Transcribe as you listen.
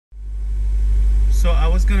So I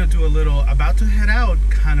was gonna do a little about to head out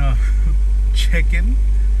kind of check-in,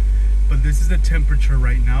 but this is the temperature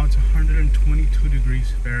right now. It's 122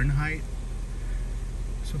 degrees Fahrenheit.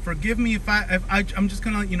 So forgive me if I'm just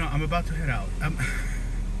gonna, you know, I'm about to head out.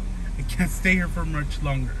 I can't stay here for much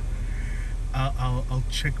longer. I'll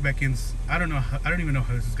check back in. I don't even know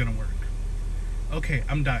how this is gonna work. Okay,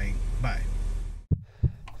 I'm dying. Bye.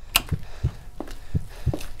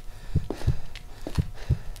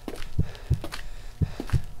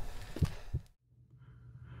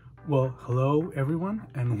 Well, hello everyone,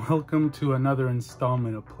 and welcome to another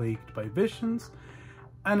installment of Plagued by Visions.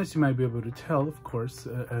 And as you might be able to tell, of course,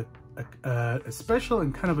 a special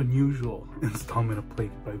and kind of unusual installment of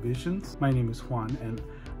Plagued by Visions. My name is Juan, and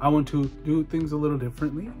I want to do things a little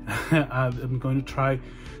differently. I'm going to try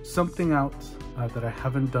something out that I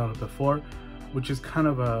haven't done before, which is kind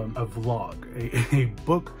of a vlog, a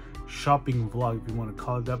book shopping vlog, if you want to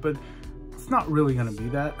call it that, but it's not really going to be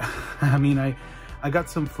that. I mean, I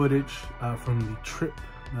got some footage from the trip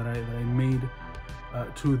that I made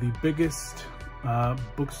to the biggest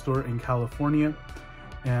bookstore in California,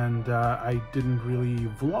 and I didn't really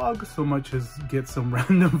vlog so much as get some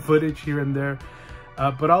random footage here and there,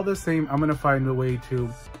 but all the same, I'm gonna find a way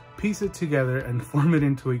to piece it together and form it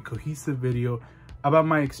into a cohesive video about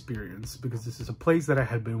my experience, because this is a place that I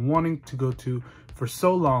had been wanting to go to for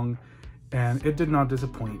so long, and it did not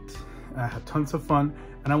disappoint. I had tons of fun,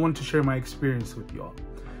 and I wanted to share my experience with y'all.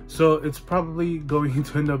 So it's probably going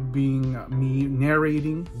to end up being me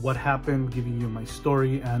narrating what happened, giving you my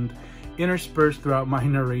story, and interspersed throughout my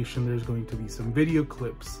narration, there's going to be some video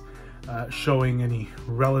clips showing any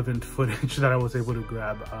relevant footage that I was able to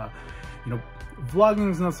grab. You know,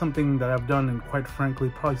 vlogging is not something that I've done, and quite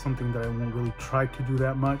frankly, probably something that I won't really try to do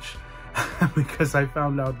that much because I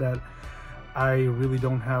found out that I really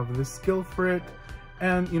don't have the skill for it.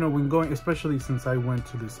 And, you know, when going, especially since I went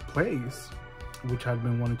to this place, which I'd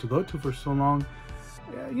been wanting to go to for so long,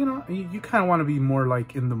 you know, you kind of want to be more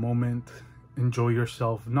like in the moment, enjoy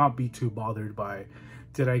yourself, not be too bothered by,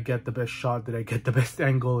 did I get the best shot? Did I get the best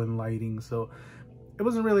angle and lighting? So it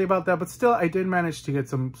wasn't really about that, but still I did manage to get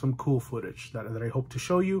some cool footage that I hope to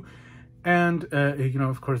show you. And, you know,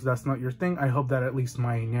 of course, that's not your thing. I hope that at least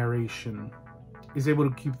my narration is able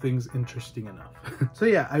to keep things interesting enough. So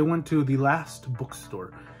yeah, I went to the Last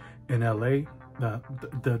Bookstore in LA.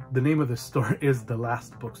 The name of the store is The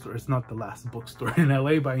Last Bookstore. It's not the last bookstore in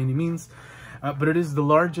LA by any means, but it is the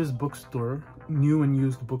largest bookstore, new and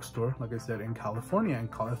used bookstore, like I said, in California.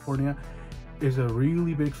 And California is a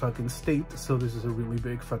really big fucking state, so this is a really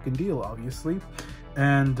big fucking deal, obviously.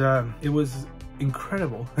 And it was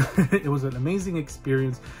incredible. It was an amazing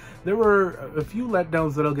experience. There were a few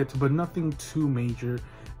letdowns that I'll get to, but nothing too major.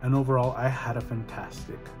 And overall, I had a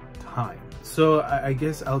fantastic time. So I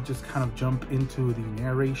guess I'll just kind of jump into the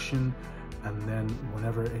narration, and then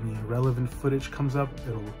whenever any relevant footage comes up,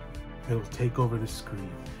 it'll take over the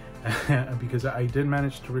screen. Because I did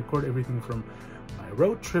manage to record everything from my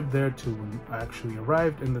road trip there to when I actually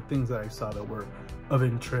arrived, and the things that I saw that were of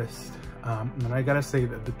interest. And I gotta say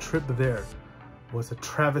that the trip there was a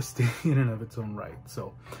travesty in and of its own right.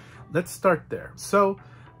 So let's start there. So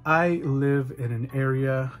I live in an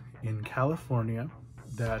area in California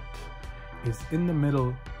that is in the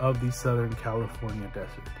middle of the Southern California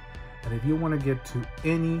desert. And if you want to get to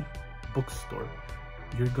any bookstore,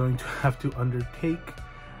 you're going to have to undertake,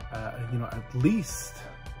 you know, at least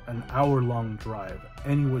an hour-long drive,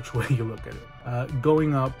 any which way you look at it.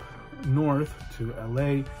 Going up north to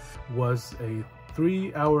LA was a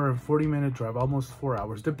 3-hour and 40-minute drive, almost 4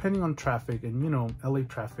 hours, depending on traffic. And you know, LA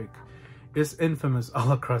traffic is infamous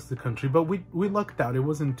all across the country, but we lucked out. It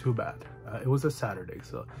wasn't too bad. It was a Saturday,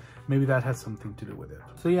 so maybe that has something to do with it.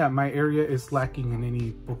 So yeah, my area is lacking in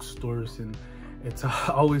any bookstores, and it's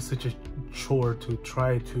always such a chore to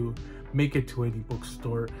try to make it to any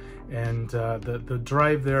bookstore. And the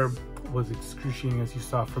drive there was excruciating, as you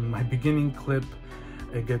saw from my beginning clip.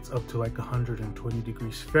 It gets up to like 120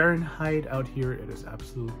 degrees Fahrenheit out here. It is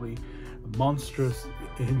absolutely monstrous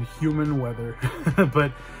in human weather.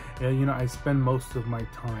 But you know, I spend most of my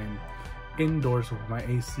time indoors with my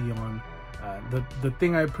AC on. The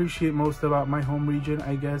thing I appreciate most about my home region,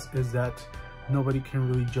 I guess, is that nobody can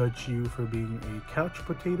really judge you for being a couch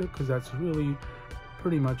potato, because that's really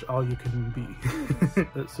pretty much all you can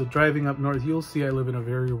be. So driving up north, you'll see I live in a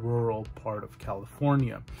very rural part of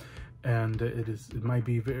California. And it might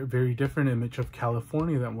be a very, very different image of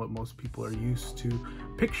California than what most people are used to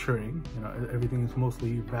picturing. You know, everything is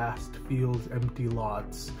mostly vast fields, empty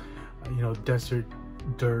lots, you know, desert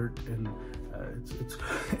dirt, and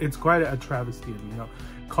it's quite a travesty. And, you know,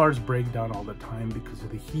 cars break down all the time because of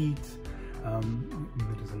the heat.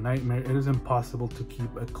 It is a nightmare. It is impossible to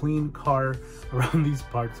keep a clean car around these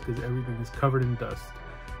parts because everything is covered in dust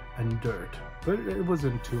and dirt. But it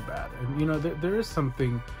wasn't too bad. And you know, there is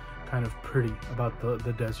something kind of pretty about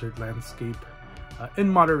the desert landscape in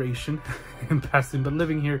moderation in passing, but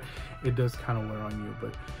living here, it does kind of wear on you.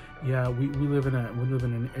 But yeah, we live in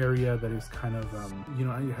an area that is kind of you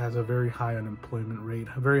know, it has a very high unemployment rate,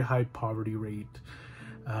 a very high poverty rate,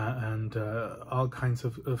 and all kinds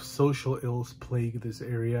of social ills plague this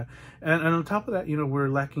area. And on top of that, you know, we're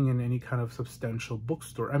lacking in any kind of substantial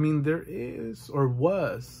bookstore. I mean, there is, or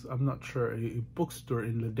was, I'm not sure, a bookstore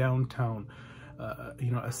in the downtown,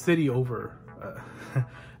 you know, a city over,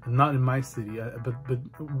 not in my city, but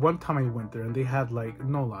one time I went there and they had, like,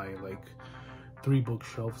 no lie, like 3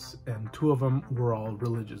 bookshelves, and 2 of them were all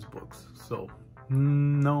religious books. So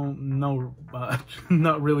no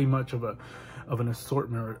not really much of an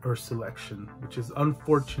assortment or selection, which is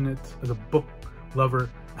unfortunate. As a book lover,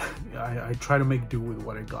 I try to make do with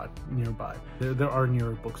what I got nearby. There are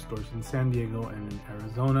nearer bookstores in San Diego and in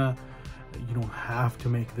Arizona. You don't have to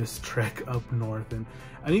make this trek up north, and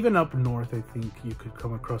even up north, I think you could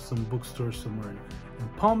come across some bookstores somewhere in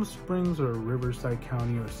Palm Springs or Riverside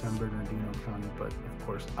County or San Bernardino County. But of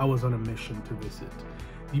course, I was on a mission to visit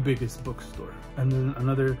the biggest bookstore. And then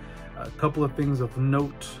another couple of things of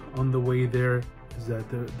note on the way there is that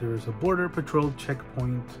there's a border patrol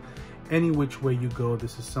checkpoint any which way you go.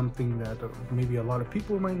 This is something that maybe a lot of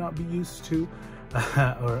people might not be used to,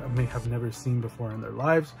 or may have never seen before in their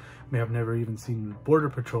lives, may have never even seen a border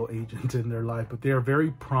patrol agent in their life, but they are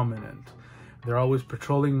very prominent. They're always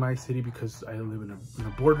patrolling my city because I live in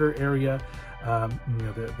a border area. You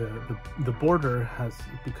know, the border has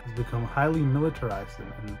become highly militarized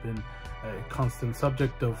and been a constant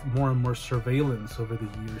subject of more and more surveillance over the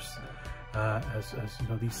years, as you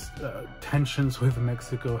know, these tensions with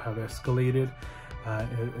Mexico have escalated.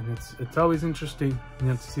 And it's always interesting, you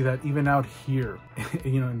know, to see that even out here,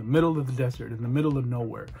 you know, in the middle of the desert, in the middle of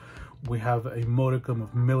nowhere, we have a modicum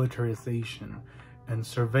of militarization and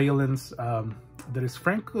surveillance that is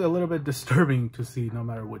frankly a little bit disturbing to see no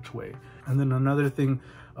matter which way. And then another thing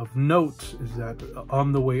of note is that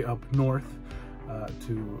on the way up north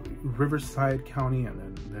to Riverside County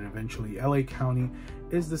and then eventually LA County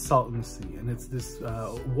is the Salton Sea, and it's this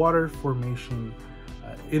water formation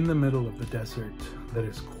in the middle of the desert that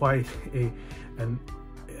is quite an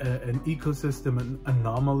ecosystem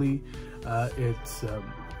anomaly. It's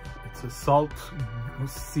a salt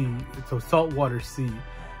sea, it's a saltwater sea,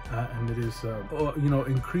 and it is you know,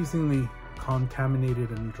 increasingly contaminated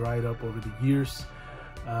and dried up over the years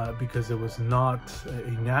because it was not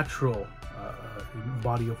a natural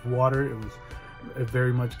body of water. It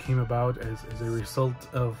very much came about as a result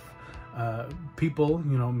of people,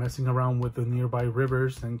 you know, messing around with the nearby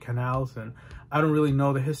rivers and canals. And I don't really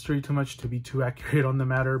know the history too much to be too accurate on the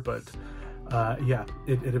matter, but yeah,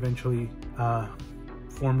 it eventually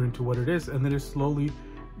formed into what it is, and it is slowly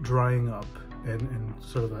drying up. And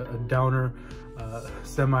sort of a downer,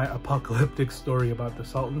 semi-apocalyptic story about the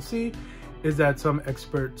Salton Sea is that some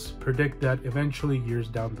experts predict that eventually, years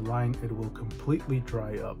down the line, it will completely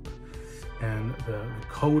dry up, and the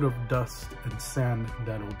coat of dust and sand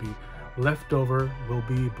that will be left over will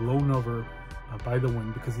be blown over by the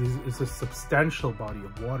wind, because it's a substantial body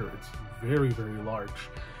of water. It's very, very large.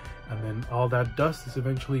 And then all that dust is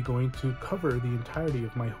eventually going to cover the entirety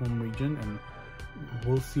of my home region, and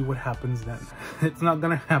we'll see what happens then. It's not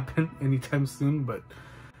gonna happen anytime soon, but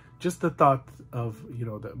just the thought of, you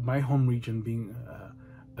know, my home region being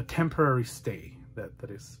a temporary stay that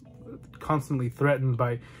is constantly threatened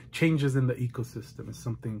by changes in the ecosystem is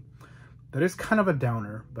something that is kind of a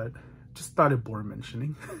downer, but just thought it bore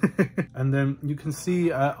mentioning. And then you can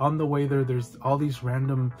see on the way there's all these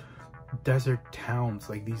random desert towns,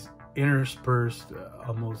 like these interspersed,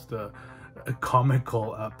 almost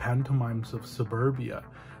comical pantomimes of suburbia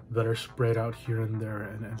that are spread out here and there.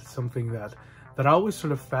 And it's something that always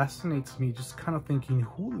sort of fascinates me, just kind of thinking,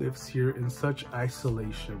 who lives here in such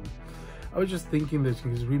isolation? I was just thinking this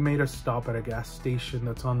because we made a stop at a gas station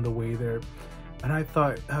that's on the way there, and I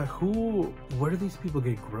thought, where do these people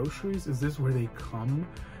get groceries? Is this where they come?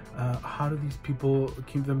 How do these people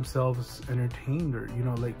keep themselves entertained? Or, you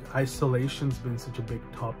know, like, isolation's been such a big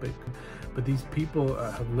topic, but these people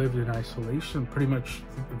have lived in isolation pretty much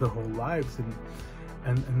their whole lives,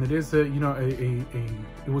 and it is it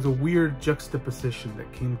was a weird juxtaposition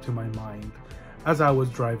that came to my mind as I was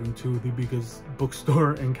driving to the biggest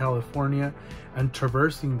bookstore in California and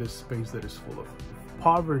traversing this space that is full of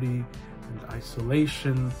poverty and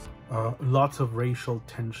isolation, lots of racial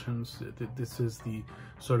tensions. This is the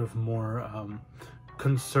sort of more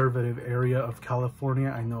conservative area of California.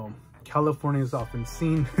 I know California is often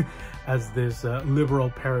seen as this liberal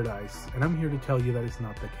paradise, and I'm here to tell you that it's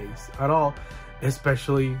not the case at all,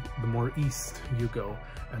 especially the more east you go.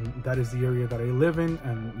 And that is the area that I live in,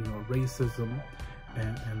 and you know, racism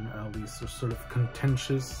and all these sort of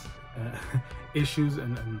contentious issues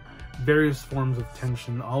and various forms of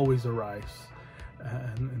tension always arise.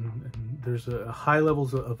 And there's a high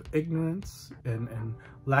levels of ignorance and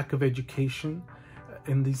lack of education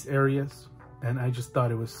in these areas. And I just thought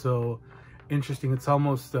it was so interesting. It's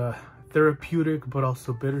almost therapeutic, but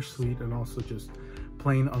also bittersweet, and also just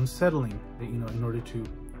plain unsettling, you know, in order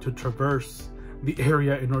to traverse the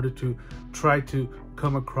area, in order to try to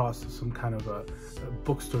come across some kind of a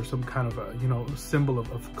bookstore, some kind of a, you know, symbol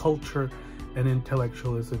of culture and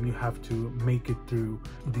intellectualism. You have to make it through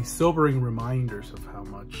these sobering reminders of how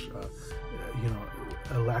much, you know,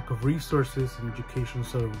 a lack of resources and education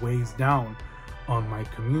sort of weighs down on my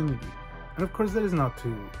community. And of course, that is not to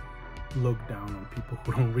look down on people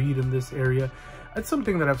who don't read in this area. It's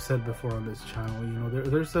something that I've said before on this channel. You know,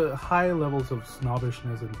 there's a high levels of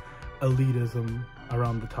snobbishness and elitism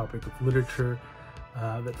around the topic of literature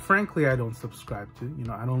that frankly I don't subscribe to. You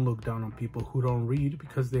know, I don't look down on people who don't read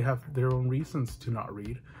because they have their own reasons to not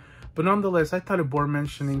read. But nonetheless, I thought it bore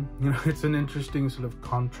mentioning. You know, it's an interesting sort of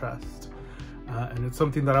contrast, and it's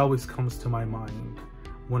something that always comes to my mind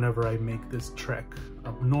whenever I make this trek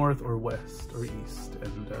up north or west or east,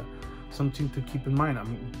 and something to keep in mind.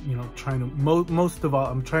 I'm, you know, trying to most of all,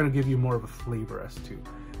 I'm trying to give you more of a flavor as to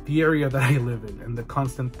the area that I live in and the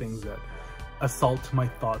constant things that assault my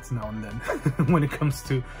thoughts now and then when it comes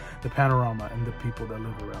to the panorama and the people that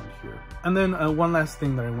live around here. And then one last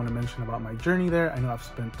thing that I want to mention about my journey there. I know I've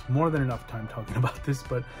spent more than enough time talking about this,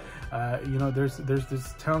 but you know, there's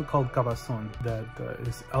this town called Cabazon that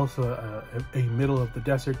is also a middle of the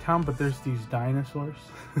desert town, but there's these dinosaurs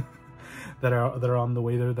that are on the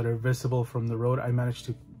way there that are visible from the road. I managed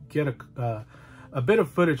to get a bit of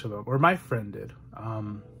footage of them, or my friend did.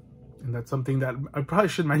 And that's something that I probably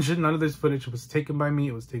should mention. None of this footage was taken by me.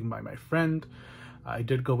 It was taken by my friend. I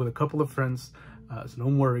did go with a couple of friends, so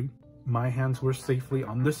don't worry. My hands were safely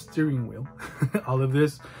on the steering wheel. All of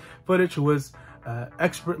this footage was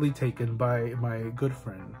expertly taken by my good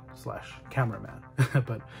friend / cameraman.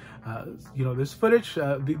 But, you know, this footage,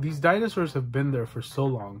 these dinosaurs have been there for so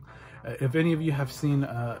long. If any of you have seen,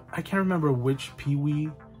 I can't remember which Pee Wee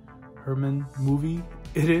Herman movie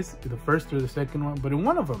it is, the first or the second one, but in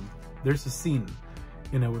one of them, there's a scene,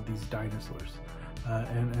 you know, with these dinosaurs.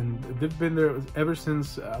 And they've been there ever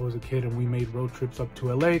since I was a kid, and we made road trips up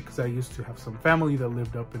to LA because I used to have some family that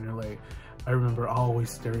lived up in LA. I remember always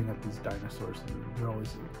staring at these dinosaurs, and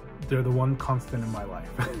they're the one constant in my life.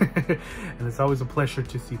 And it's always a pleasure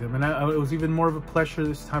to see them. And it was even more of a pleasure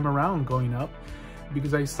this time around going up,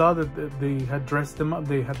 because I saw that they had dressed them up.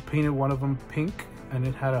 They had painted one of them pink, and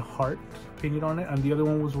it had a heart painted on it, and the other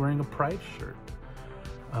one was wearing a pride shirt.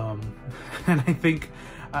 And I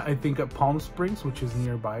think at Palm Springs, which is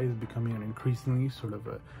nearby, is becoming an increasingly sort of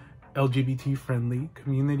a LGBT friendly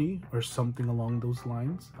community or something along those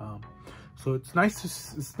lines. So it's nice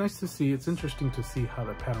to see. It's interesting to see how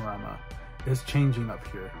the panorama is changing up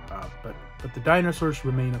here. But the dinosaurs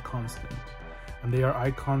remain a constant, and they are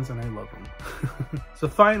icons, and I love them. So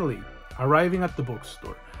finally, arriving at the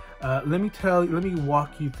bookstore. Let me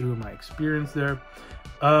walk you through my experience there.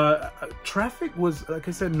 Traffic was, like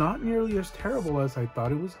I said, not nearly as terrible as I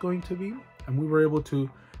thought it was going to be, and we were able to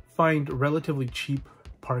find relatively cheap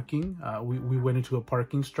parking. We went into a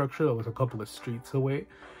parking structure that was a couple of streets away,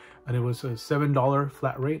 and it was a $7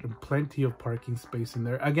 flat rate and plenty of parking space in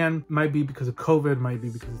there. Again, might be because of COVID, might be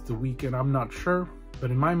because it's the weekend, I'm not sure.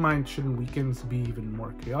 But in my mind, shouldn't weekends be even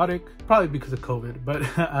more chaotic? Probably because of COVID, but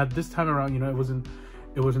at this time around, you know, it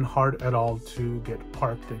wasn't hard at all to get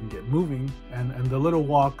parked and get moving, and the little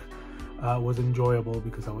walk was enjoyable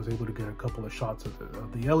because I was able to get a couple of shots of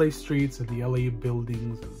the LA streets and the LA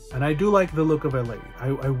buildings, and I do like the look of LA.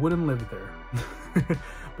 I wouldn't live there,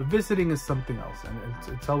 but visiting is something else, and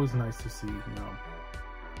it's always nice to see, you know,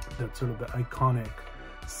 that sort of the iconic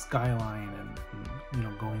skyline and you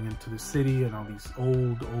know, going into the city and all these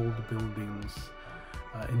old buildings.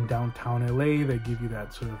 In downtown LA, they give you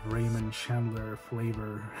that sort of Raymond Chandler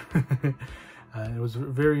flavor. It was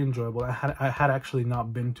very enjoyable. I had actually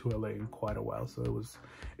not been to LA in quite a while, so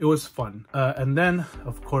it was fun. And then,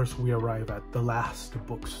 of course, we arrive at the last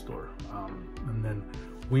bookstore, and then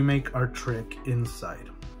we make our trek inside.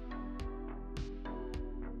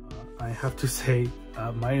 I have to say,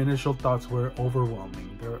 my initial thoughts were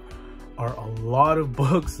overwhelming. There are a lot of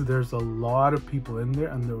books, there's a lot of people in there,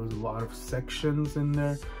 and there was a lot of sections in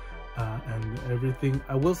there. and everything.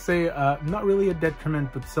 I will say, not really a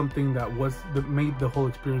detriment, but something that made the whole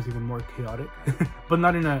experience even more chaotic, but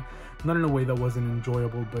not in a way that wasn't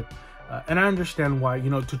enjoyable. But and I understand why, you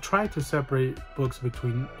know, to try to separate books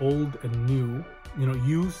between old and new, you know,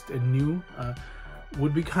 used and new,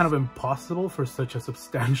 would be kind of impossible for such a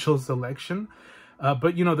substantial selection.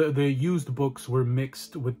 But you know, the used books were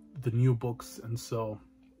mixed with the new books, and so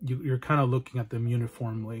you're kind of looking at them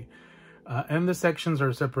uniformly. And the sections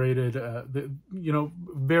are separated, you know,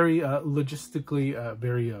 very logistically,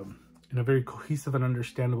 in a very cohesive and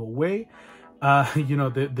understandable way. You know,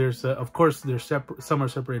 there's of course some are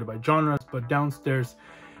separated by genres, but downstairs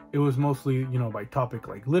it was mostly, you know, by topic,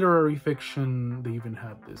 like literary fiction. They even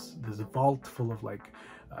had this vault full of like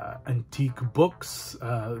antique books.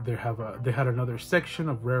 They had another section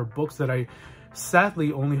of rare books that I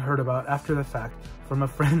sadly only heard about after the fact from a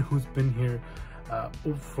friend who's been here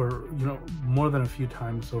for, you know, more than a few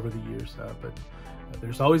times over the years. But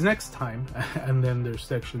there's always next time. And then there's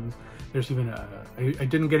sections. There's even I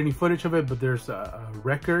didn't get any footage of it, but there's a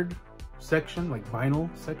record section, like vinyl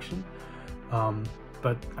section.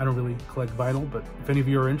 But I don't really collect vinyl, but if any of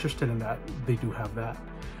you are interested in that, they do have that.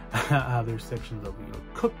 There's sections of, you know,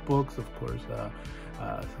 cookbooks, of course,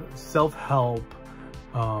 self-help.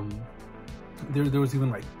 There was even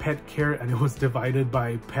like pet care, and it was divided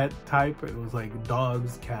by pet type. It was like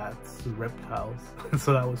dogs, cats, reptiles.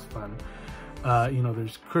 So that was fun. You know,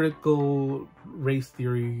 there's critical race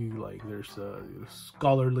theory, like there's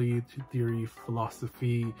scholarly theory,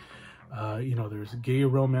 philosophy. You know, there's gay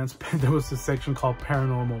romance. There was a section called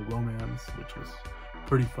paranormal romance, which was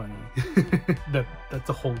pretty funny. That's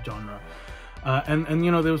a whole genre. And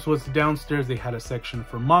you know, this was downstairs. They had a section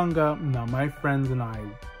for manga. Now my friends and I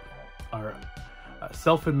are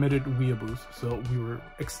self-admitted weeaboos, so we were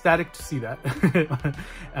ecstatic to see that.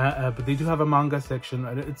 But they do have a manga section.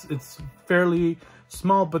 It's fairly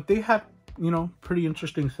small, but they had, you know, pretty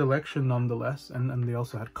interesting selection nonetheless. And they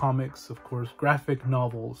also had comics, of course, graphic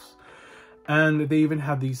novels. And they even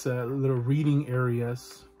had these little reading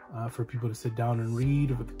areas for people to sit down and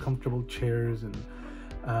read with comfortable chairs.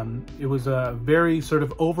 And it was very sort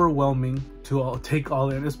of overwhelming to take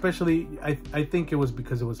all in, especially I think it was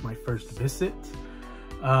because it was my first visit.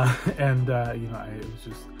 And you know,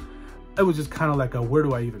 it was just kind of like a, where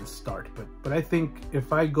do I even start? But I think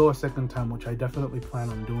if I go a second time, which I definitely plan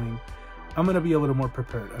on doing, I'm going to be a little more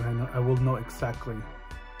prepared, and I will know exactly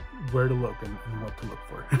where to look and what to look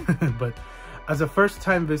for. But as a first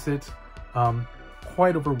time visit,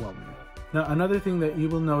 quite overwhelming. Now, another thing that you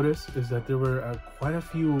will notice is that there were quite a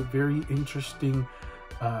few very interesting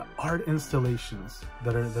art installations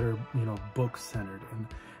that are you know, book centered, and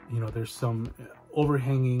you know, there's some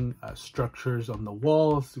overhanging structures on the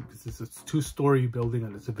walls. It's a two-story building,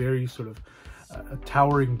 and it's a very sort of a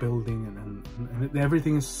towering building, and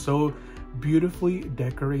everything is so beautifully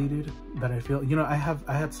decorated that I feel, you know, I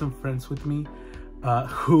had some friends with me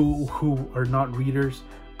who are not readers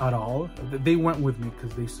at all. They went with me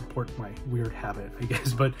because they support my weird habit, I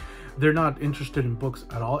guess, but they're not interested in books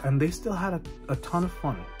at all, and they still had a ton of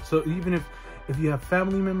fun. So even if you have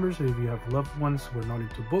family members or if you have loved ones who are not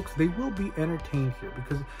into books, they will be entertained here,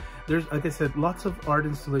 because there's, like I said, lots of art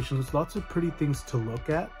installations, lots of pretty things to look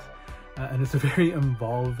at, and it's a very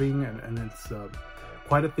involving, and it's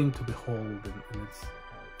quite a thing to behold, and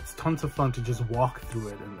it's tons of fun to just walk through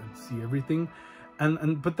it and see everything.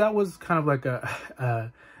 But that was kind of like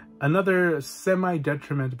another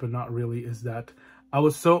semi-detriment, but not really, is that I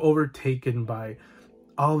was so overtaken by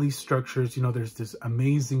all these structures. You know, there's this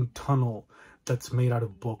amazing tunnel that's made out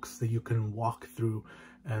of books that you can walk through,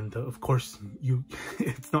 and of course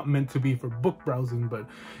it's not meant to be for book browsing, but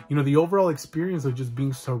you know, the overall experience of just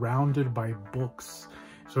being surrounded by books,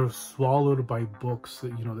 sort of swallowed by books.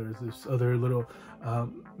 You know, there's this other little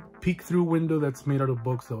peek through window that's made out of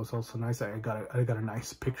books that was also nice. I got a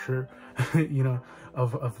nice picture, you know,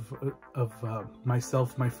 of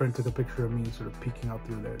myself. My friend took a picture of me sort of peeking out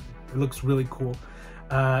through there. It looks really cool.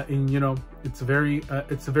 And you know, it's a very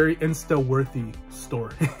Insta-worthy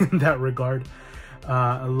store in that regard.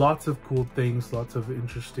 Lots of cool things, lots of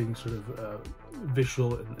interesting sort of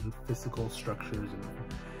visual and physical structures,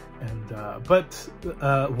 but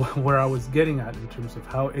where I was getting at in terms of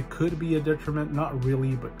how it could be a detriment, not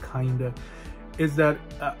really, but kinda, is that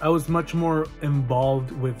I was much more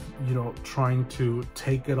involved with, you know, trying to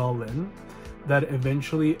take it all in, that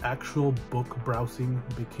eventually actual book browsing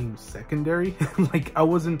became secondary. Like, I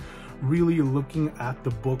wasn't really looking at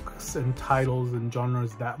the books and titles and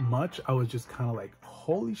genres that much. I was just kind of like,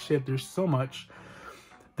 holy shit, there's so much.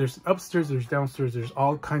 There's upstairs, there's downstairs, there's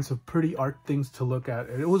all kinds of pretty art things to look at.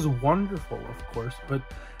 And it was wonderful, of course, but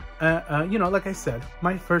You know, like I said,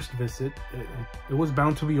 my first visit, it was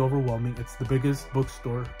bound to be overwhelming. It's the biggest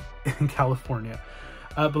bookstore in California.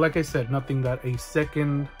 But like I said, nothing that a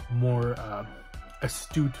second, more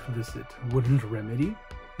astute visit wouldn't remedy.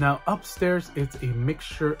 Now, upstairs, it's a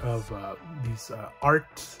mixture of these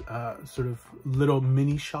art, sort of little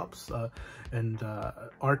mini shops and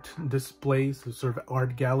art displays, sort of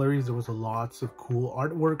art galleries. There was lots of cool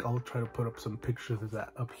artwork. I'll try to put up some pictures of that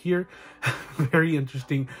up here. Very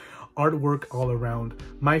interesting artwork all around.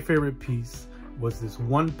 My favorite piece was this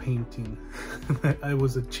one painting. It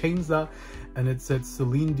was a chainsaw, and it said,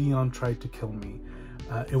 "Celine Dion tried to kill me."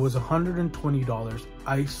 It was $120.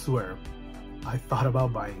 I swear, I thought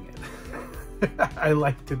about buying it. I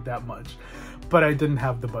liked it that much, but I didn't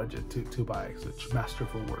have the budget to buy such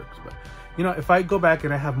masterful works. But you know, if I go back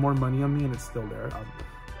and I have more money on me and it's still there,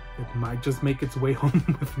 it might just make its way home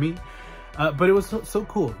with me. But it was so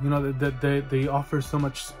cool, you know, that they offer so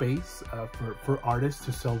much space for artists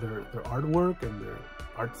to sell their artwork and their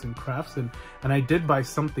arts and crafts, and I did buy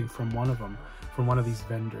something from one of them, from one of these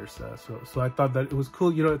vendors. So I thought that it was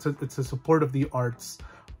cool. You know, it's a support of the arts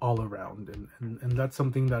all around, and that's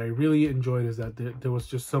something that I really enjoyed, is that there was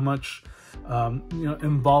just so much you know,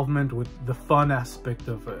 involvement with the fun aspect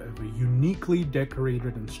of a uniquely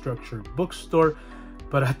decorated and structured bookstore,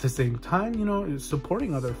 but at the same time, you know,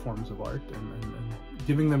 supporting other forms of art and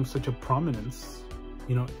giving them such a prominence,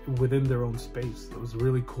 you know, within their own space. It was a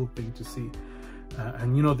really cool thing to see.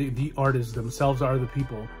 And you know, the artists themselves are the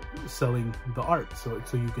people selling the art, so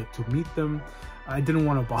you get to meet them. I didn't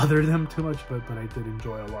want to bother them too much, but I did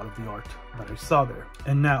enjoy a lot of the art that I saw there.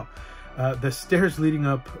 And now, the stairs leading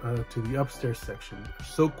up to the upstairs section are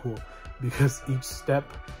so cool, because each step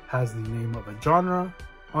has the name of a genre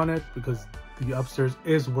on it, because the upstairs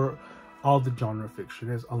is where all the genre fiction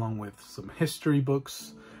is, along with some history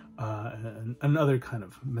books and other kind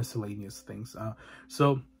of miscellaneous things.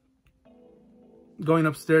 So going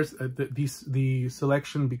upstairs, the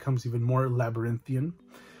selection becomes even more labyrinthian.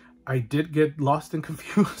 I did get lost and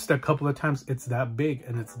confused a couple of times. It's that big,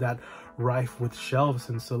 and it's that rife with shelves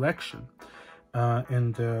and selection.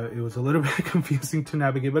 It was a little bit confusing to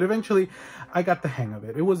navigate, but eventually I got the hang of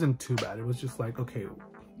it. It wasn't too bad. It was just like, okay,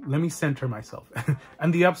 let me center myself.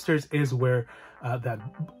 And the upstairs is where that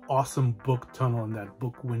awesome book tunnel and that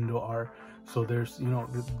book window are. So there's, you know,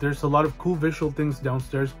 there's a lot of cool visual things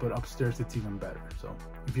downstairs, but upstairs it's even better. So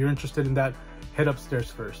if you're interested in that, head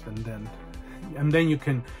upstairs first, and then you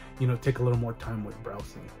can, you know, take a little more time with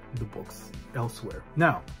browsing the books elsewhere.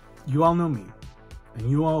 Now, you all know me, and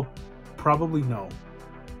you all probably know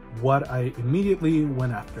what I immediately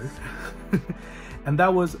went after, and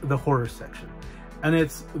that was the horror section. And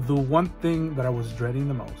it's the one thing that I was dreading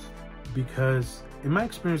the most, because in my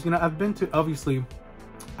experience, you know, I've been to, obviously,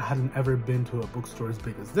 I hadn't ever been to a bookstore as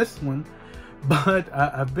big as this one, but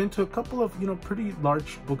I've been to a couple of, you know, pretty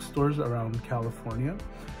large bookstores around California.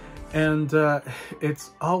 And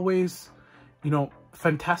it's always, you know,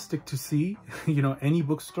 fantastic to see, you know, any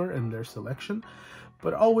bookstore and their selection,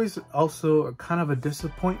 but always also kind of a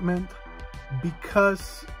disappointment,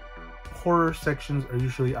 because horror sections are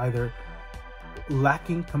usually either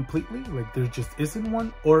lacking completely, like there just isn't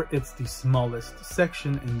one, or it's the smallest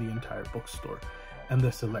section in the entire bookstore, and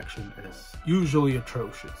the selection is usually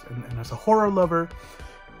atrocious. And as a horror lover,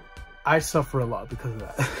 I suffer a lot because of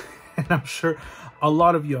that. And I'm sure a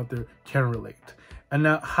lot of you out there can relate. And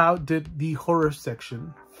now, how did the horror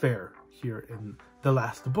section fare here in the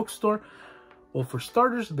last bookstore? Well, for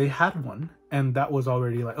starters, they had one, and that was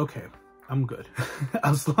already like, okay, I'm good.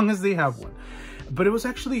 As long as they have one. But it was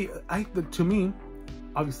actually, to me,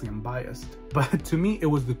 obviously I'm biased, but to me, it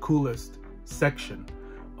was the coolest section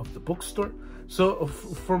of the bookstore. So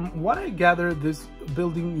from what I gather, this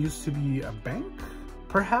building used to be a bank,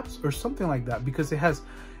 perhaps, or something like that, because it has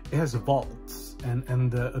vaults,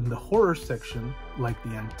 and the horror section, like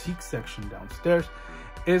the antique section downstairs,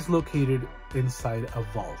 is located inside a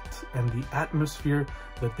vault, and the atmosphere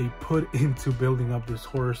that they put into building up this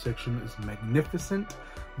horror section is magnificent.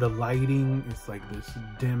 The lighting is like this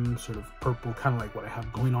dim sort of purple, kind of like what I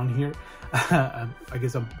have going on here. I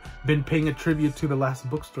guess I've been paying a tribute to the last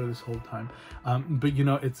bookstore this whole time, but you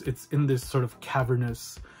know, it's in this sort of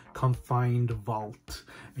cavernous, confined vault,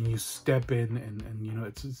 and you step in, and you know,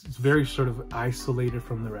 it's very sort of isolated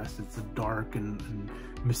from the rest. It's dark and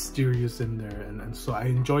mysterious in there, and so I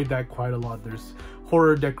enjoyed that quite a lot. There's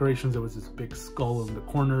horror decorations. There was this big skull in the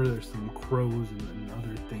corner. There's some crows and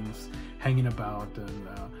other things hanging about, and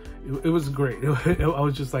it was great. I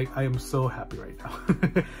was just like, I am so happy right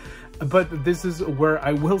now. But this is where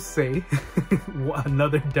I will say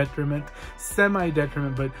another detriment,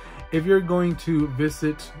 semi-detriment, but if you're going to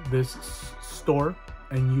visit this store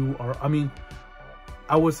and you are, I mean,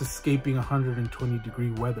 I was escaping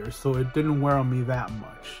 120-degree weather, so it didn't wear on me that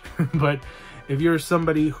much. But if you're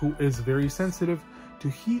somebody who is very sensitive to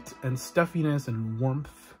heat and stuffiness and warmth,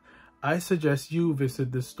 I suggest you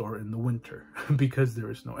visit this store in the winter because there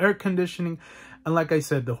is no air conditioning. And like I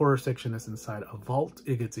said, the horror section is inside a vault.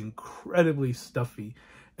 It gets incredibly stuffy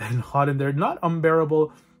and hot in there. Not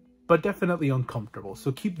unbearable, but definitely uncomfortable.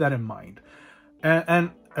 So keep that in mind. And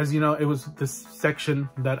as you know, it was this section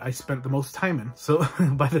that I spent the most time in. So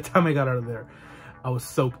by the time I got out of there, I was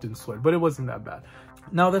soaked in sweat, but it wasn't that bad.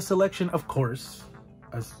 Now the selection, of course,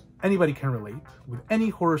 as anybody can relate, with any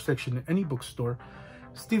horror section in any bookstore,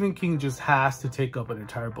 Stephen King just has to take up an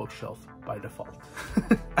entire bookshelf by default.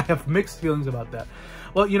 I have mixed feelings about that.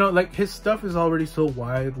 Well, you know, like his stuff is already so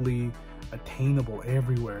widely attainable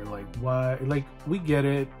everywhere. Like, why? Like, we get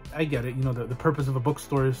it. I get it. You know, the purpose of a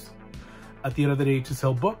bookstore is at the end of the day to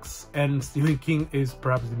sell books, and Stephen King is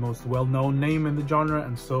perhaps the most well-known name in the genre,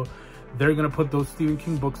 and so they're gonna put those Stephen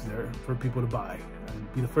King books there for people to buy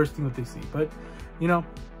and be the first thing that they see. But, you know,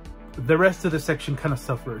 the rest of the section kind of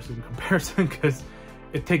suffers in comparison because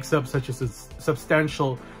it takes up such a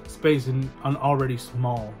substantial space in an already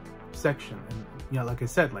small section. And yeah, like I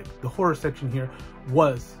said, like the horror section here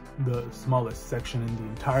was the smallest section in the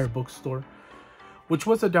entire bookstore, which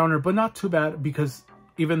was a downer, but not too bad because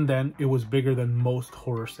even then it was bigger than most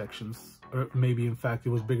horror sections, or maybe in fact it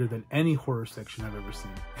was bigger than any horror section I've ever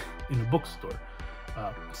seen in a bookstore.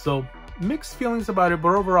 So mixed feelings about it,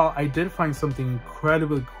 but overall I did find something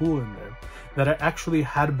incredibly cool in there that I actually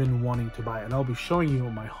had been wanting to buy, and I'll be showing you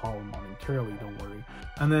my haul momentarily, don't worry.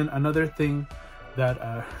 And then another thing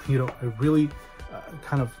that you know, it really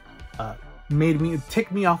kind of made me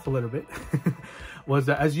tick me off a little bit was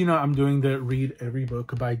that, as you know, I'm doing the Read Every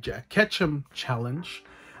Book by Jack Ketchum challenge,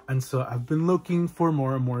 and so I've been looking for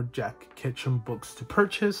more and more Jack Ketchum books to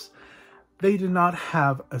purchase. They did not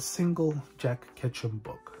have a single Jack Ketchum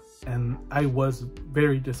book, and I was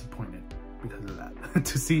very disappointed because of that,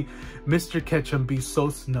 to see Mr. Ketchum be so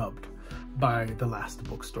snubbed by the last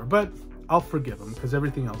bookstore. But I'll forgive him because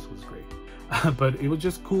everything else was great. But it was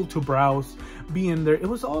just cool to browse, be in there. It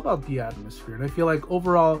was all about the atmosphere, and I feel like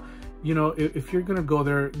overall, you know, if you're gonna go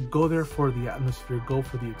there for the atmosphere, go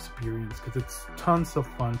for the experience, because it's tons of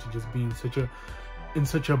fun to just be in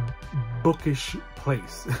such a bookish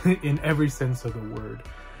place in every sense of the word.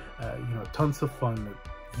 You know, tons of fun,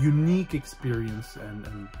 unique experience,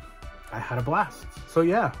 and I had a blast. So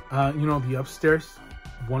yeah, you know, the upstairs,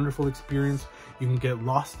 wonderful experience. You can get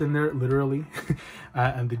lost in there, literally.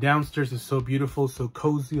 And the downstairs is so beautiful, so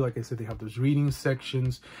cozy. Like I said, they have those reading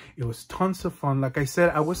sections. It was tons of fun. Like I said,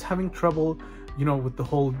 I was having trouble, you know, with the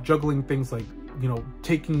whole juggling things, like, you know,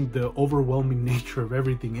 taking the overwhelming nature of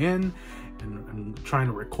everything in and trying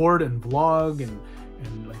to record and vlog,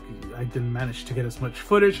 and like I didn't manage to get as much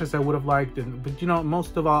footage as I would have liked. But you know,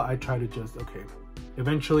 most of all, I tried to just, okay,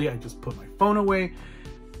 eventually I just put my phone away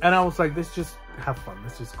and I was like, let's just have fun.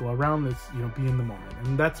 Let's just go around. Let's, you know, be in the moment.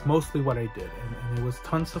 And that's mostly what I did. And it was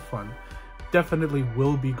tons of fun. Definitely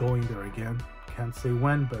will be going there again. Can't say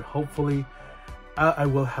when, but hopefully I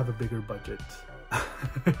will have a bigger budget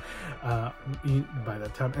by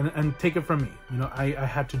that time. And take it from me, you know, I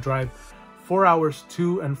had to drive 4 hours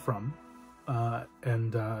to and from,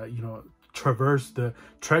 you know, traverse the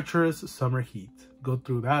treacherous summer heat, go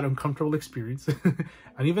through that uncomfortable experience.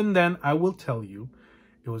 And even then, I will tell you,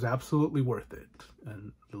 it was absolutely worth it.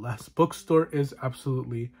 And the last bookstore is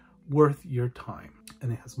absolutely worth your time.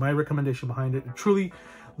 And it has my recommendation behind it. It truly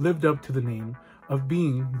lived up to the name of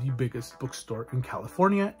being the biggest bookstore in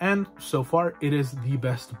California. And so far, it is the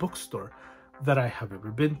best bookstore that I have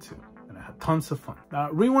ever been to. And I had tons of fun.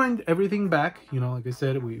 Rewind everything back. You know, like I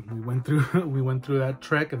said, we went through that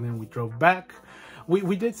trek, and then we drove back.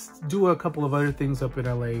 We did do a couple of other things up in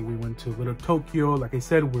LA. We went to Little Tokyo. Like I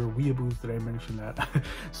said, we're weeaboos. Did I mention that?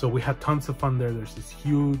 So we had tons of fun there. There's this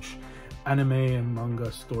huge anime and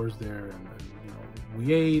manga stores there, and you know,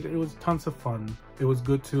 we ate. It was tons of fun. It was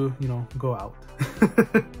good to, you know, go out,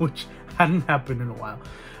 which hadn't happened in a while,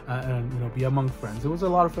 and you know, be among friends. It was a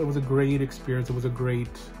lot of fun. It was a great experience. It was a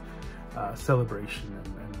great celebration,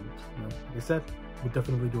 and you know, like I said, would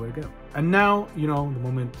definitely do it again. And now, you know, the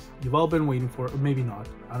moment you've all been waiting for, or maybe not,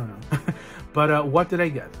 I don't know. But what did I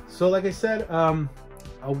get? So like I said,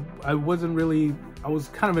 I wasn't really, I was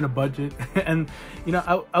kind of in a budget, and you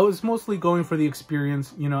know, I was mostly going for the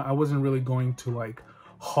experience. You know, I wasn't really going to like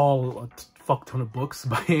haul a fuck ton of books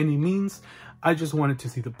by any means. I just wanted to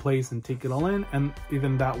see the place and take it all in, and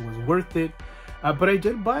even that was worth it. But I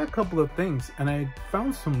did buy a couple of things, and I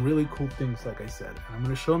found some really cool things, like I said, and I'm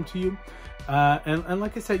going to show them to you. And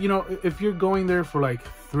like I said, you know, if you're going there for like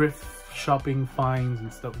thrift shopping finds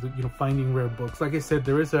and stuff, you know, finding rare books, like I said,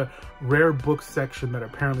 there is a rare book section that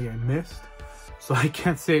apparently I missed, so I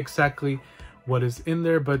can't say exactly what is in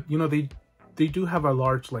there, but you know, they do have a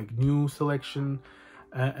large like new selection.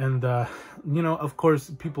 And you know, of course,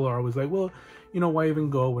 people are always like, well, you know, why even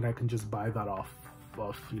go when I can just buy that off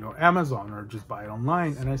you know, Amazon, or just buy it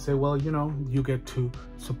online? And I say, well, you know, you get to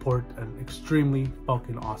support an extremely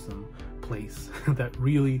fucking awesome place that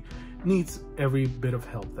really needs every bit of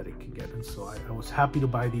help that it can get. And so I was happy to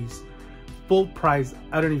buy these full price.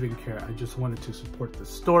 I don't even care. I just wanted to support the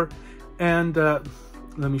store. And let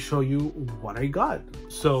me show you what I got.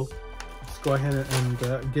 So let's go ahead and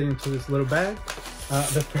get into this little bag.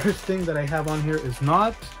 The first thing that I have on here is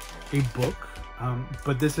not a book,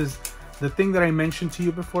 but this is the thing that I mentioned to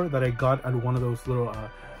you before that I got at one of those little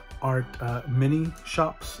art mini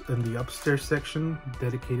shops in the upstairs section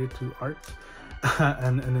dedicated to art.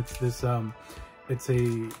 And it's this it's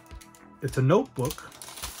a notebook,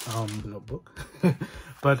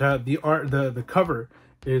 but the cover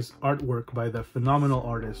is artwork by the phenomenal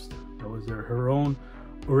artist that was her own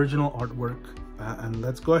original artwork. And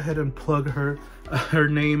let's go ahead and plug her. Her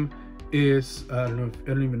name is, I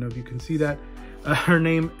don't even know if you can see that. Her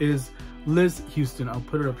name is Liz Houston. I'll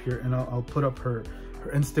put it up here, and I'll put up her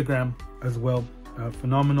Instagram as well.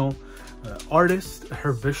 Phenomenal artist.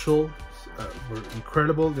 Her visuals were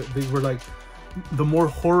incredible. They were like the more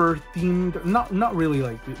horror themed, not really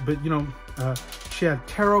like, but you know, she had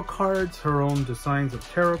tarot cards, her own designs of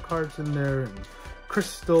tarot cards in there, and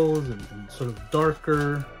crystals and sort of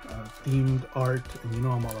darker themed art, and you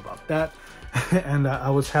know I'm all about that. And I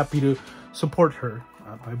was happy to support her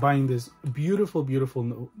by buying this beautiful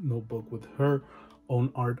notebook with her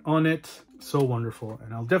own art on it. So wonderful,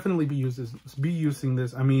 and I'll definitely be using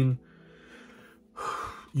this. I mean,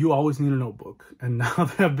 you always need a notebook, and now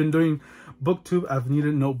that I've been doing booktube, I've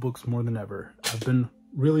needed notebooks more than ever. I've been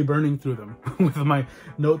really burning through them with my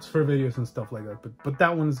notes for videos and stuff like that, but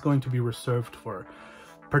that one is going to be reserved for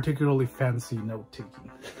particularly fancy note-taking.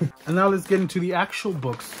 And now let's get into the actual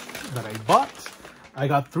books that I bought. I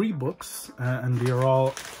got 3 books, and they are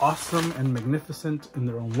all awesome and magnificent in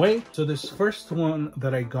their own way. So this first one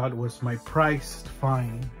that I got was my priced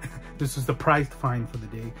find. This is the priced find for the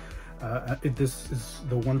day. This is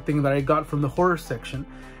the one thing that I got from the horror section,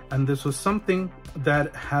 and this was something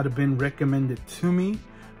that had been recommended to me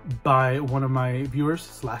by one of my viewers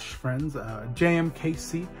slash friends,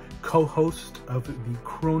 JMKC, co-host of the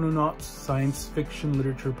CHRONONAUTS science fiction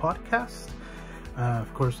literature podcast.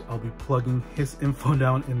 Of course, I'll be plugging his info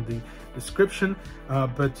down in the description.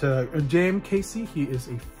 But JMKC, he is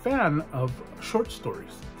a fan of short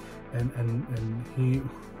stories, and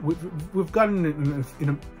we've gotten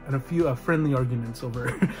in a few friendly arguments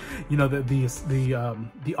over, you know,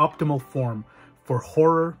 the optimal form for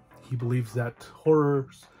horror. He believes that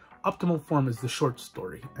horror's optimal form is the short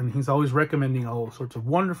story, and he's always recommending all sorts of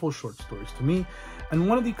wonderful short stories to me. And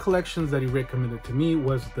one of the collections that he recommended to me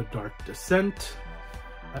was The Dark Descent,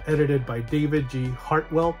 edited by David G.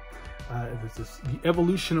 Hartwell. The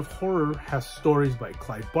Evolution of Horror has stories by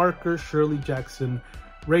Clive Barker, Shirley Jackson,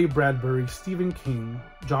 Ray Bradbury, Stephen King,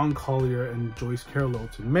 John Collier, and Joyce Carol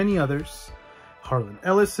Oates, and many others. Harlan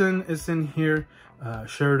Ellison is in here.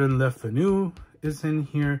 Sheridan Le Fanu is in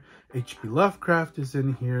here. H.P. Lovecraft is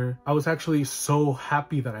in here. I was actually so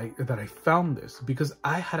happy that I found this, because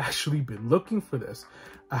I had actually been looking for this.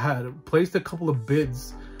 I had placed a couple of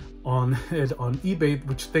bids on it on eBay,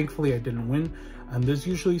 which thankfully I didn't win. And this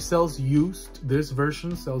usually sells used. This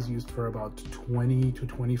version sells used for about $20 to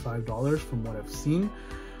 $25 from what I've seen.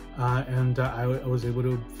 And I was able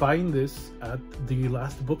to find this at the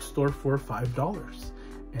last bookstore for $5.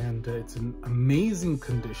 And it's in amazing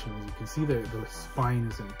condition. As you can see, the spine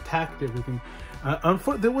is intact, everything.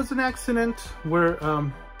 There was an accident where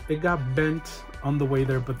it got bent on the way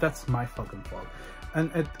there, but that's my fucking fault.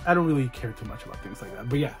 And I don't really care too much about things like that.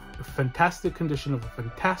 But yeah, a fantastic condition of a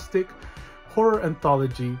fantastic horror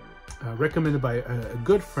anthology, recommended by a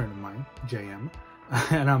good friend of mine, JM.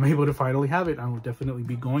 And I'm able to finally have it. I will definitely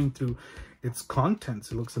be going through its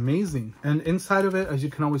contents. It looks amazing. And inside of it, as you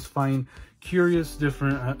can always find curious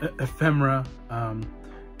different ephemera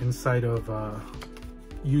inside of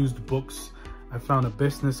used books. I found a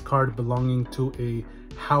business card belonging to a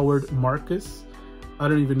Howard Marcus I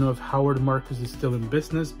don't even know if Howard Marcus is still in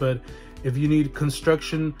business, but if you need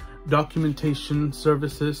construction documentation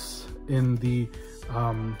services in the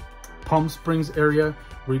Palm Springs area,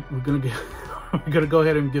 we're gonna go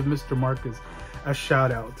ahead and give Mr. Marcus a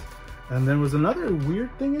shout out. And there was another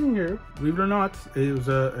weird thing in here, believe it or not. It was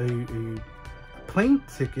a plane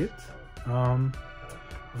ticket of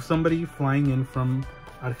somebody flying in from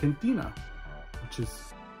Argentina, which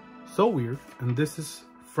is so weird. And this is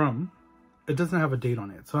from, it doesn't have a date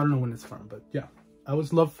on it, so I don't know when it's from, but yeah, I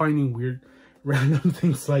always love finding weird random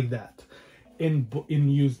things like that in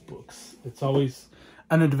used books. It's always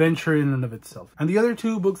an adventure in and of itself. And the other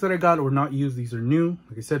two books that I got were not used. These are new.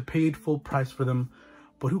 Like I said, paid full price for them,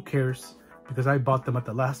 but who cares, because I bought them at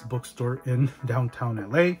the last bookstore in downtown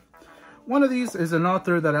LA. One of these is an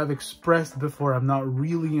author that I've expressed before. I'm not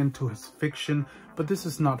really into his fiction, but this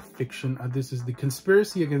is not fiction. This is The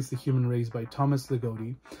Conspiracy Against the Human Race by Thomas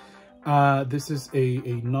Ligotti. This is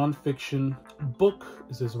a non-fiction book.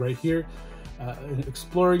 This is right here,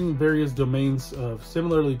 exploring various domains of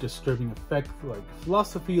similarly disturbing effect, like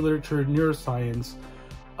philosophy, literature, neuroscience,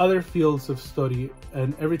 other fields of study,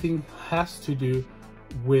 and everything has to do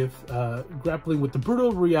with grappling with the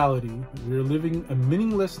brutal reality. We're living a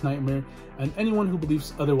meaningless nightmare, and anyone who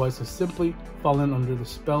believes otherwise has simply fallen under the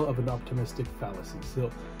spell of an optimistic fallacy.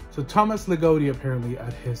 So Thomas Ligotti, apparently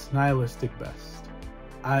at his nihilistic best.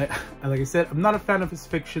 Like I said, I'm not a fan of his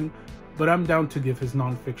fiction, but I'm down to give his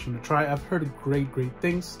non-fiction a try. I've heard great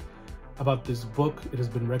things about this book. It has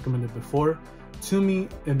been recommended before to me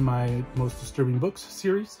in my Most Disturbing Books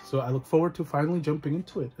series, so I look forward to finally jumping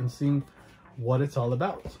into it and seeing what it's all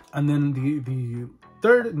about. And then the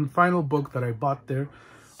third and final book that I bought there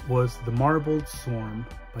was The Marbled Swarm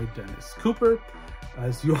by Dennis Cooper.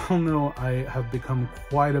 As you all know, I have become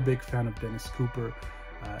quite a big fan of Dennis Cooper.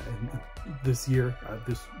 This year,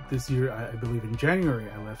 I believe in January,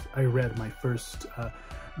 I read my first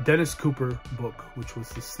Dennis Cooper book, which was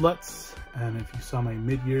The Sluts. And if you saw my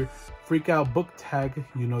mid-year freak out book tag,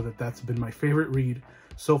 you know that that's been my favorite read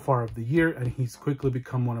so far of the year, and he's quickly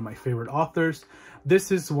become one of my favorite authors.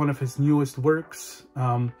 This is one of his newest works.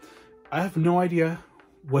 I have no idea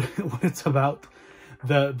what it's about.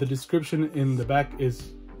 The description in the back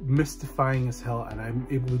is mystifying as hell, and I'm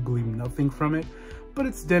able to glean nothing from it. But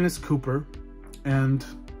it's Dennis Cooper, and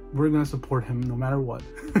we're gonna support him no matter what.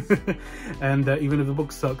 And even if the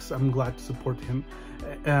book sucks, I'm glad to support him.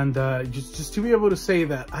 And just to be able to say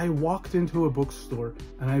that I walked into a bookstore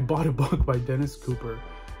and I bought a book by Dennis Cooper,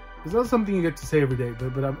 it's not something you get to say every day,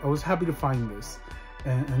 but I was happy to find this.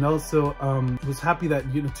 And also was happy that,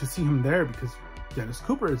 you know, to see him there, because Dennis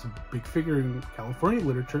Cooper is a big figure in California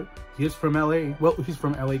literature. He is from LA. Well, he's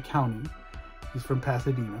from LA County. He's from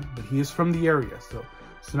Pasadena, but he is from the area. So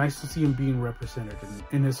it's nice to see him being represented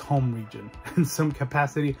in his home region in some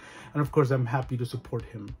capacity. And of course, I'm happy to support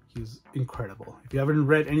him. He's incredible. If you haven't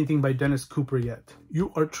read anything by Dennis Cooper yet,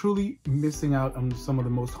 you are truly missing out on some of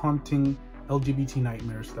the most haunting LGBT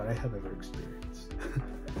nightmares that I have ever experienced.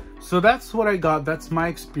 So that's what I got. That's my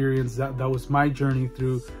experience. That was my journey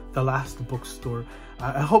through the last bookstore.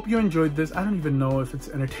 I hope you enjoyed this. I don't even know if it's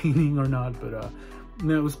entertaining or not, but you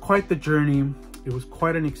know, it was quite the journey. It was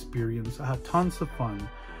quite an experience. I had tons of fun.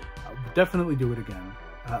 I would definitely do it again.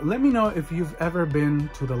 Let me know if you've ever been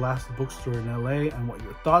to the last bookstore in LA and what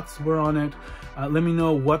your thoughts were on it. Let me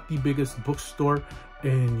know what the biggest bookstore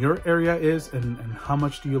in your area is and how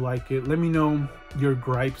much do you like it. Let me know your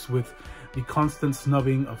gripes with the constant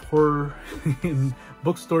snubbing of horror in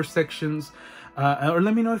bookstore sections. Or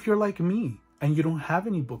let me know if you're like me and you don't have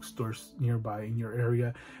any bookstores nearby in your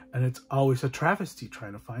area, and it's always a travesty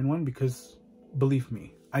trying to find one, because believe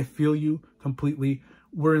me, I feel you completely.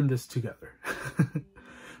 We're in this together.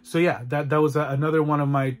 So yeah, that was another one of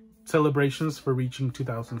my celebrations for reaching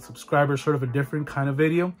 2,000 subscribers, sort of a different kind of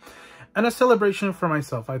video, and a celebration for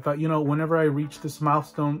myself. I thought, you know, whenever I reach this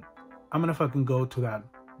milestone, I'm gonna fucking go to that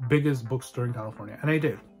biggest bookstore in California. And I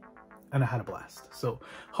did, and I had a blast. So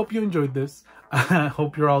hope you enjoyed this. I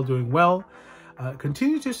hope you're all doing well.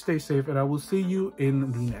 Continue to stay safe, and I will see you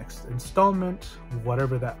in the next installment,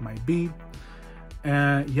 whatever that might be.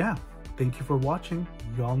 And yeah, thank you for watching.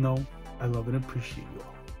 You all know I love and appreciate you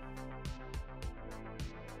all.